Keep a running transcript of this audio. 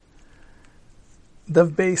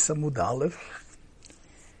Dav Beis Amud Aleph.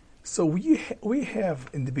 So we have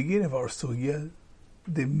in the beginning of our sugya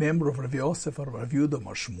the member of Rav Yosef or Rav Yehuda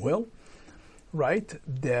Mar Shmuel, right?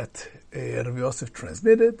 That Rav Yosef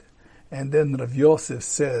transmitted, and then Rav Yosef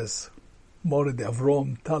says, "Mored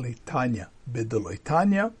Avrom Tali Tanya Bedoloi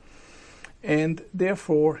Tanya," and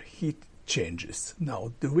therefore he changes.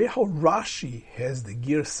 Now the way how Rashi has the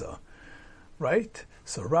girsa, right?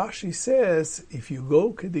 So Rashi says, if you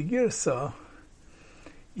go to the girsa,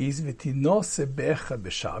 is v'tinose becha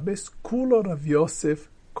b'Shabbos kula Rav Yosef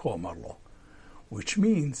komarlo, which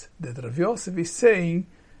means that Rav Yosef is saying,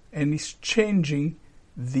 and he's changing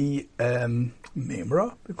the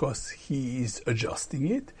memra because he is adjusting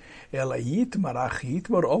it. Elayit marachit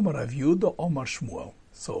mar omar Rav Yehuda omar Shmuel.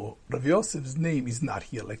 So Rav Yosef's name is not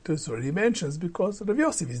here, like Tos already mentions, because Rav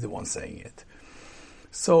Yosef is the one saying it.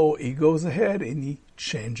 So he goes ahead and he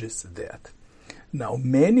changes that. Now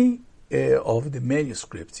many of the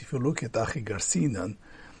manuscripts, if you look at Achi Garcinan,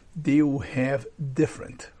 they will have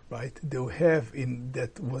different, right? They will have in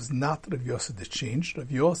that was not Rav Yosef that changed.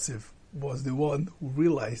 Rav Yosef was the one who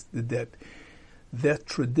realized that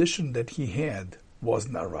tradition that he had was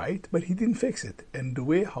not right, but he didn't fix it. And the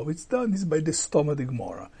way how it's done is by the Stoma de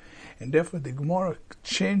Gemara. And therefore the Gemara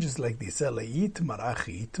changes like this: Elayit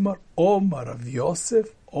marachi itmar, Omar Rav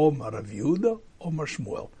Yosef, Omar Rav Yehuda, Omar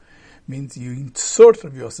Shmuel. Means you insert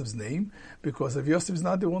Rav Yosef's name, because Rav Yosef is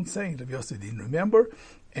not the one saying it. Rav Yosef didn't remember,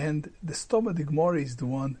 and the Stoma de Gemara is the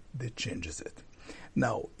one that changes it.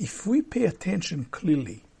 Now, if we pay attention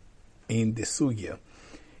clearly in the Sugya,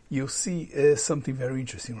 you'll see something very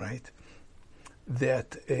interesting, right?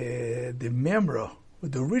 That the memra,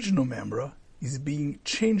 the original memra, is being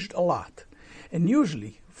changed a lot. And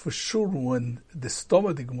usually, for sure, when the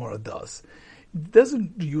Stoma de Gemara does, it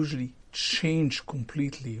doesn't usually change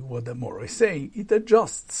completely what the Gemara is saying. It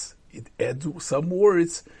adjusts. It adds some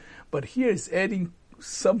words, but here it's adding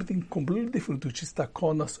something completely different, which is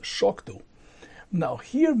takonas shoktu. Now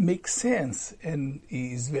here makes sense and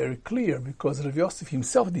is very clear because Rav Yosef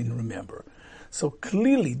himself didn't remember. So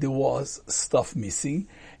clearly there was stuff missing,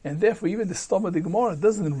 and therefore even the Stoma de Gemara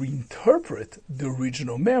doesn't reinterpret the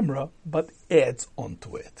original memra, but adds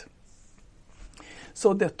onto it.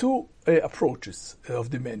 So there are two approaches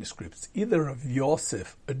of the manuscripts. Either Rav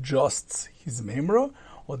Yosef adjusts his memra,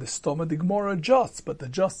 or the Stoma de Gemara adjusts, but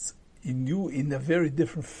adjusts in a very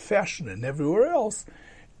different fashion than everywhere else,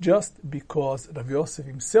 just because Rav Yosef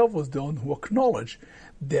himself was the one who acknowledged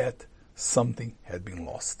that something had been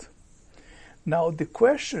lost. Now the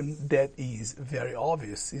question that is very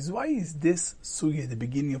obvious is, why is this sugya at the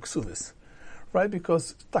beginning of Ksuvos? Right?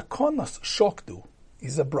 Because takonas shoktu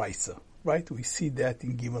is a brisa. Right, we see that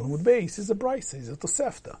in Gimel Amud Beis is a brisa, is a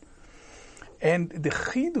tosefta, and the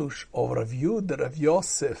chidush of Rav Yehuda, Rav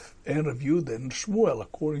Yosef, and Rav Yehuda and Shmuel,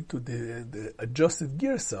 according to the adjusted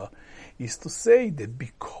girsa, is to say that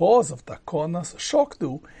because of takonas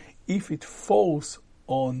shoktu, if it falls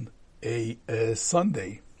on a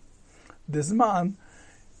Sunday, the zman,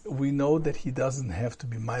 we know that he doesn't have to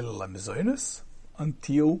be ma'ilel hamizonos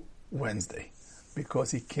until Wednesday,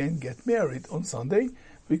 because he can't get married on Sunday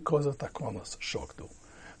because of takonas shoktu.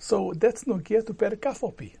 So that's nogia to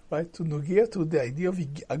perikafopi, right? To nogia to the idea of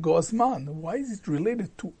agozman. Why is it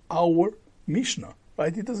related to our Mishnah,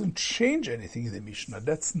 right? It doesn't change anything in the Mishnah.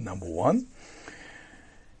 That's number one.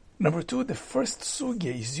 Number two, the first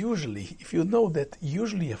sugya is usually, if you know that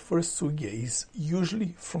usually a first sugya is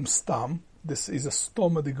usually from Stam. This is a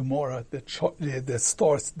Stoma de Gemara that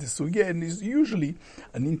starts the sugya, and is usually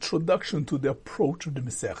an introduction to the approach of the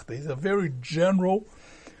Masechta. It's a very general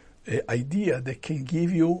idea that can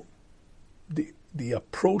give you the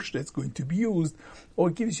approach that's going to be used,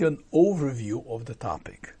 or gives you an overview of the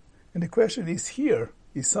topic. And the question is here,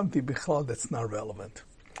 is something bichlal that's not relevant.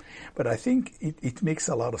 But I think it makes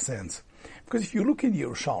a lot of sense. Because if you look in the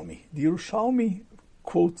Yerushalmi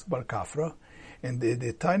quotes Bar Kafra, and the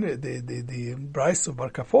Brais of Bar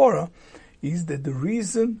Kapora is that the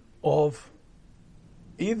reason of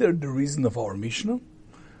our Mishnah,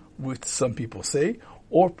 which some people say,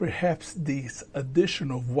 or perhaps this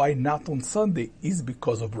addition of why not on Sunday is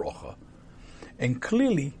because of Brocha. And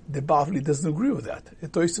clearly, the Bavli doesn't agree with that.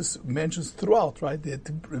 Tosfos mentions throughout, right, that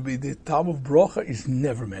the time of Brocha is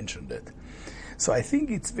never mentioned it. So I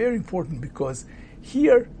think it's very important, because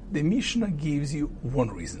here the Mishnah gives you one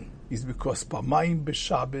reason. Is because Pamayim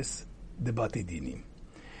b'Shabbos the Batidinim.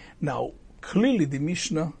 Now, clearly the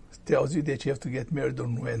Mishnah tells you that you have to get married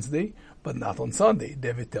on Wednesday, but not on Sunday.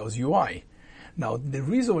 David tells you why. Now, the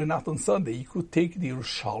reason why not on Sunday, you could take the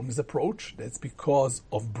Yerushalmi's approach. That's because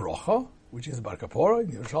of Brocha, which is Bar Kapora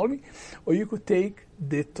in Yerushalmi, or you could take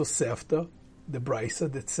the Tosefta the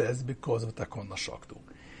Brisa that says because of Takona Shoktu.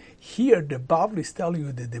 Here, the Bavli is telling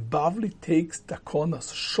you that the Bavli takes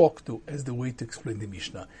Takonas Shoktu as the way to explain the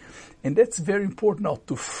Mishnah. And that's very important now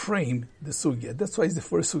to frame the Sugya. That's why it's the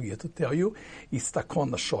first Sugya to tell you is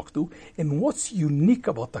Takona Shoktu. And what's unique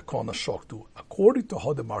about Takona Shoktu? According to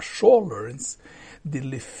how the Marshal learns, the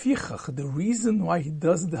Lefichach, the reason why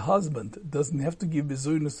the husband doesn't have to give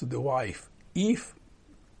bezoinus to the wife if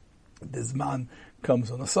this man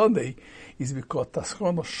comes on a Sunday, is because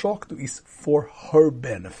Takona Shoktu is for her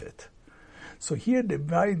benefit. So here the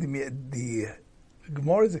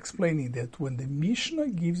Gemara is explaining that when the Mishnah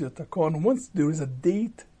gives you a Takon, once there is a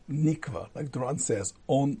date Nikva, like Duran says,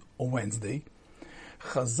 on a Wednesday,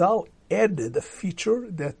 Chazal added a feature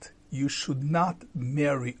that you should not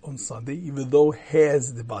marry on Sunday, even though it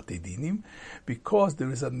has the Batei Dinim, because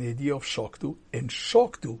there is an idea of Shoktu, and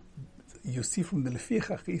Shoktu, you see from the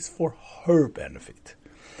Lefichach, is for her benefit.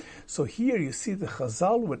 So here you see the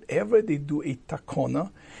Chazal, whenever they do a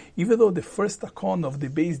takona, even though the first takona of the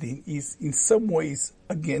Beis Din is in some ways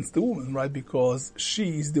against the woman, right? Because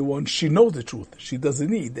she is the one, she knows the truth. She doesn't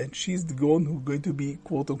need, and she's the one who's going to be,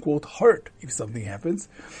 quote unquote, hurt if something happens.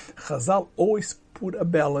 Chazal always put a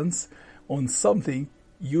balance on something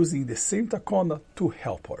using the same takona to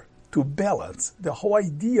help her, to balance. The whole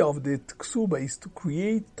idea of the ksuba is to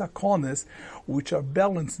create takonas which are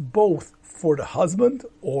balanced both for the husband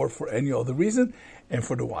or for any other reason and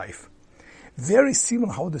for the wife. Very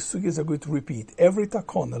similar how the sugyas are going to repeat. Every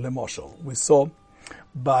takona, lemoshel, we saw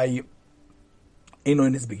by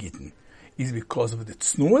Enoines Begitten, is because of the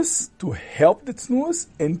tznuas, to help the tznuas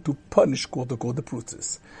and to punish, quote unquote, the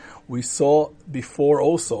prutzes. We saw before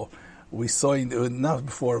also, we saw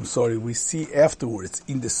we see afterwards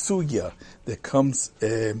in the sugya that comes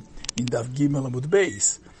in Daf Gimel Amud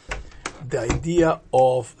Beis, the idea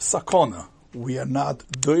of sakona. We are not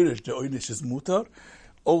doirish, the oinish is mutar.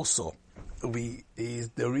 Also,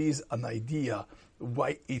 there is an idea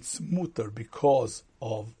why it's mutar because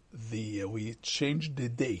of we changed the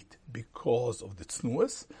date because of the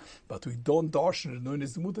tznuas, but we don't darshan the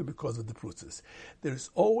oinish mutar because of the prutzes. There's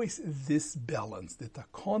always this balance, the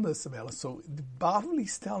takonas balance. So the Bavli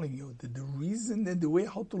is telling you that the reason and the way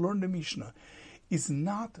how to learn the Mishnah is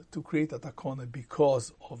not to create a takona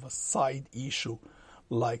because of a side issue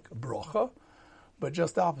like brocha, but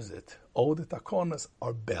just the opposite. All the takonas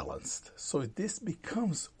are balanced. So this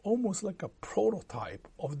becomes almost like a prototype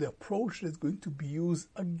of the approach that's going to be used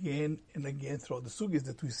again and again throughout the sugis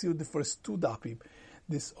that we see with the first two dapim.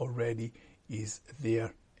 This already is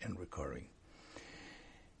there and recurring.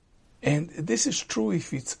 And this is true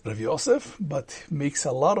if it's Rav Yosef, but makes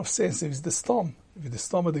a lot of sense if it's the Stom. If the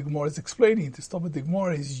Stom of the Gemara is explaining, the Stom of the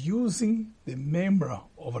Gemara is using the memra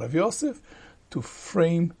of Rav Yosef to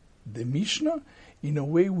frame the Mishnah in a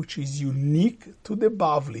way which is unique to the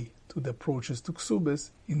Bavli, to the approaches to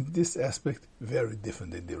Ksubas, in this aspect very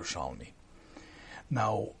different than the Yerushalmi.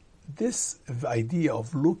 Now, this idea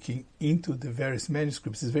of looking into the various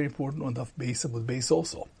manuscripts is very important on the Beis Amud Beis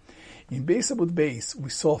also. In Beis Amud Beis,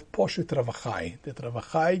 we saw Poshet Rav Achai, that Rav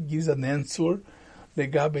Achai gives an answer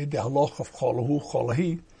legabe the halach of cholahu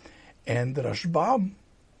cholahi, and Rashbam,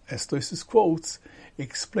 as Tosis quotes,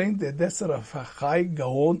 explained that that's Rav Achai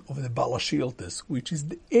Gaon of the Balashiltes, which is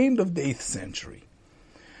the end of the 8th century.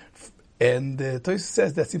 And Tosis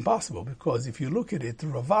says that's impossible, because if you look at it,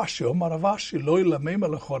 Ravashi, Omar Ravashi, Loi Lamei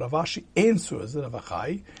Melecho, Ravashi answers Rav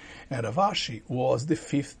Achai, and Ravashi was the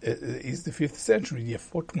 5th century, year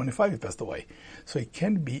 425 he passed away. So he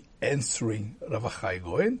can't be answering Rav Achai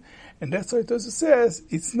Goen, and that's why Tosis says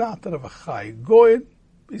it's not Rav Achai Goen,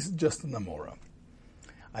 it's just an Amora.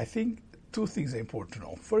 I think two things are important to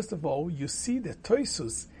know. First of all, you see that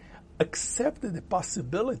Tosis accepted the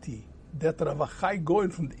possibility that Rav Achai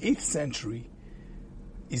Goen from the 8th century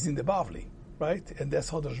is in the Bavli, right? And that's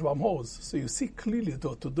how the Rashbam holds. So you see clearly that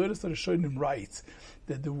Todoros Rishonim writes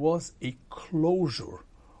that there was a closure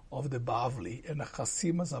of the Bavli and a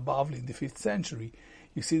Chasimas Bavli in the 5th century.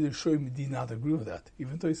 You see the Rishonim did not agree with that.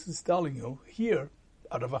 Even though he's telling you here,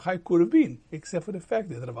 Rav Achai could have been, except for the fact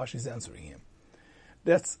that Ravashi is answering him.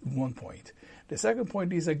 That's one point. The second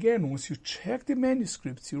point is, again, once you check the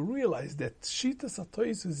manuscripts, you realize that Shitas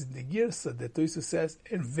HaTosus in the Girsa that Tosus says,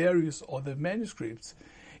 and various other manuscripts,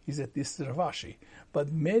 is that this is Ravashi.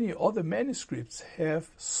 But many other manuscripts have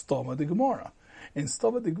Stoma de Gemara. And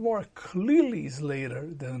Stoma de Gemara clearly is later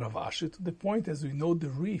than Ravashi, to the point, as we know, the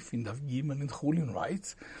Rif in Daf Gimel and Chulin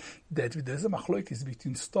writes that there's a machlokes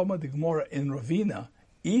between Stoma de Gemara and Ravina.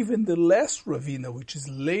 Even the last Ravina, which is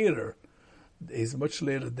later, is much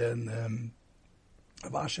later than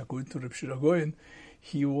Ravashi, according to Reb Shira Goyen,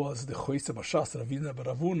 He was the Choyse Bashas Ravina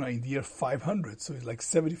Baravuna in the year 500, so it's like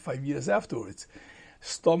 75 years afterwards.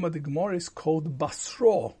 Stoma de Gemara is called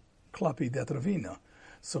Basro Klapi Dat Ravina.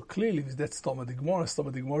 So clearly, with that Stoma de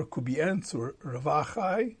Gemara could be answered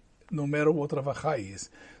Ravachai, no matter what Ravachai is.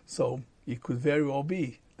 So it could very well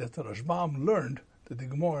be that Rashbam learned that the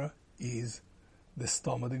Gemara is the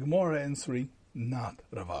Stoma de Gemara answering, not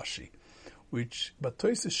Ravashi. But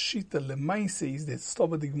Toysus Shita Lemaise is that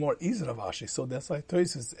Stoma de Gemara is Ravashi, so that's why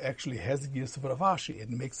Toysus actually has the gears of Ravashi. It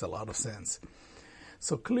makes a lot of sense.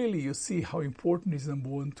 So clearly you see how important it is, number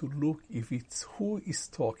one, to look if it's who is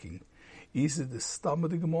talking. Is it the Stoma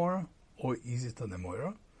de Gemara or is it an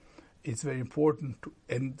Emoira? It's very important to,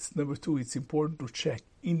 and number two, it's important to check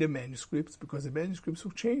in the manuscripts because the manuscripts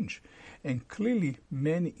will change. And clearly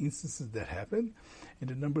many instances that happen. And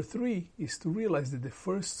the number three is to realize that the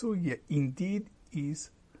first sugya indeed is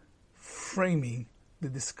framing the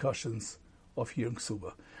discussions of Yom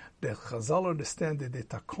Ksuba. That Chazal understand that the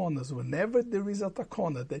takonas, whenever there is a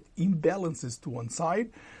takona that imbalances to one side,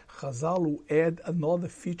 Chazal will add another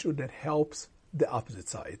feature that helps the opposite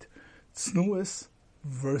side. Tznuas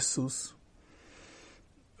versus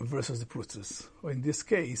the prutzas. Or in this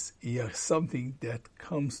case, you have something that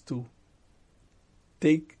comes to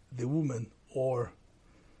take the woman or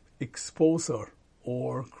expose her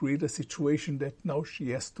or create a situation that now she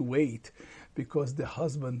has to wait because the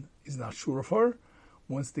husband is not sure of her.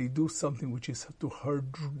 Once they do something which is to her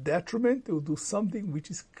detriment, they will do something which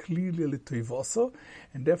is clearly l'toivasa,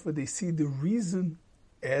 and therefore they see the reason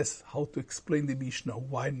as how to explain the Mishnah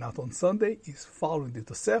why not on Sunday is following the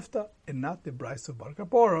Tosefta and not the Brais of Bar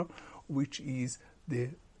Kapora, which is the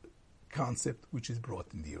concept which is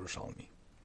brought in the Yerushalmi.